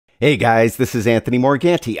Hey guys, this is Anthony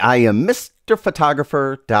Morganti. I am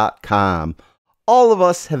MrPhotographer.com. All of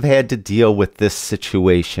us have had to deal with this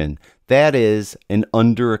situation. That is an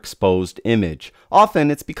underexposed image.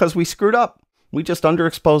 Often it's because we screwed up. We just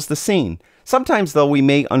underexposed the scene. Sometimes though we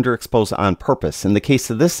may underexpose on purpose. In the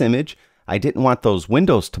case of this image, I didn't want those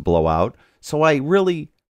windows to blow out, so I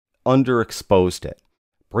really underexposed it.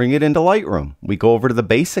 Bring it into Lightroom. We go over to the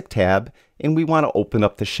Basic tab and we want to open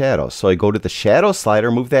up the shadows. So I go to the shadow slider,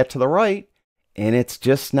 move that to the right, and it's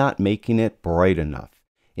just not making it bright enough.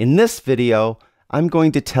 In this video, I'm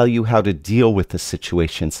going to tell you how to deal with a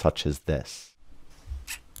situation such as this.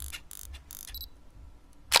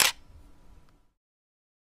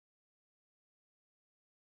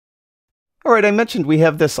 All right, I mentioned we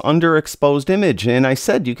have this underexposed image, and I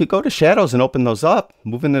said you could go to shadows and open those up.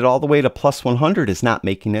 Moving it all the way to +100 is not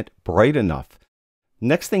making it bright enough.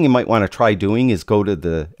 Next thing you might want to try doing is go to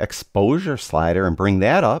the exposure slider and bring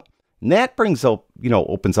that up. And that brings up,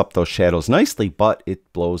 opens up those shadows nicely, but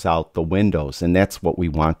it blows out the windows, and that's what we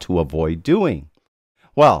want to avoid doing.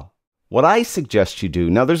 Well, what I suggest you do,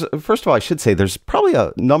 now first of all, I should say there's probably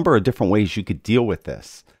a number of different ways you could deal with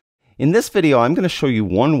this. In this video, I'm going to show you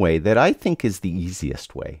one way that I think is the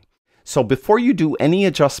easiest way. So before you do any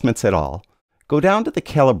adjustments at all, go down to the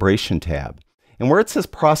calibration tab. And where it says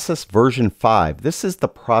process version 5, this is the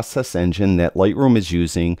process engine that Lightroom is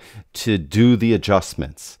using to do the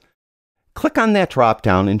adjustments. Click on that drop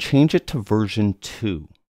down and change it to version 2.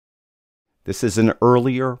 This is an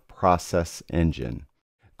earlier process engine.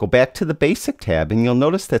 Go back to the Basic tab and you'll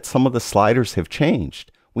notice that some of the sliders have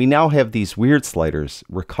changed. We now have these weird sliders,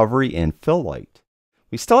 recovery and fill light.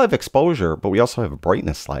 We still have exposure, but we also have a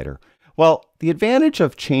brightness slider. Well, the advantage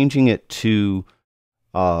of changing it to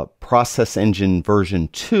process engine version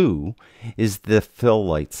 2 is the fill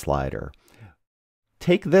light slider.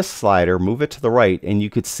 Take this slider, move it to the right, and you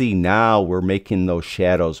could see now we're making those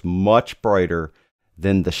shadows much brighter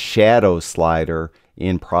than the shadow slider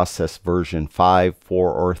in process version 5,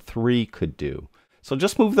 4, or 3 could do. So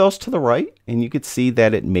just move those to the right and you could see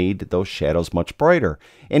that it made those shadows much brighter.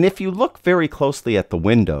 And if you look very closely at the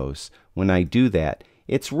windows, when I do that,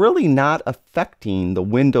 it's really not affecting the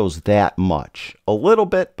windows that much. A little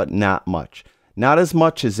bit, but not much. Not as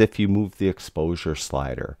much as if you move the exposure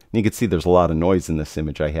slider. And you can see there's a lot of noise in this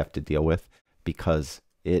image I have to deal with because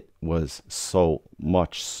it was so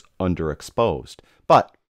much underexposed.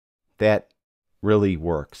 But that really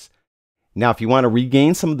works. Now, if you want to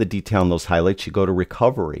regain some of the detail in those highlights, you go to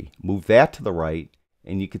recovery, move that to the right,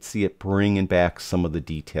 and you can see it bringing back some of the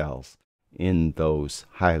details in those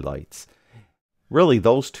highlights. Really,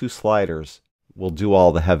 those two sliders will do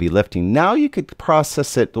all the heavy lifting. Now you could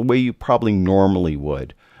process it the way you probably normally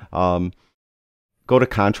would. Go to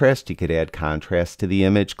contrast. You could add contrast to the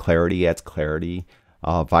image. Clarity adds clarity.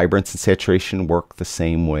 Vibrance and saturation work the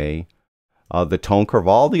same way. The tone curve,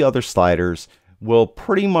 all the other sliders will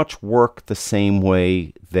pretty much work the same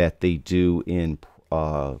way that they do in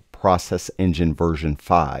process engine version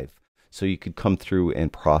 5. So you could come through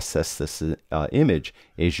and process this image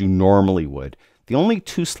as you normally would. The only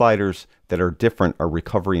two sliders that are different are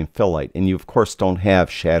recovery and fill light. And you, of course, don't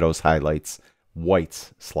have shadows, highlights,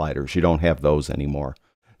 whites sliders. You don't have those anymore.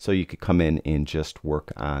 So you could come in and just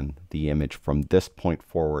work on the image from this point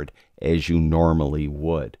forward as you normally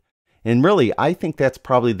would. And really, I think that's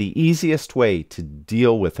probably the easiest way to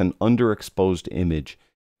deal with an underexposed image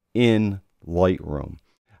in Lightroom.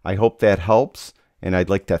 I hope that helps, and I'd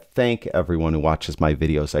like to thank everyone who watches my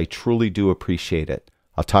videos. I truly do appreciate it.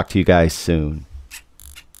 I'll talk to you guys soon.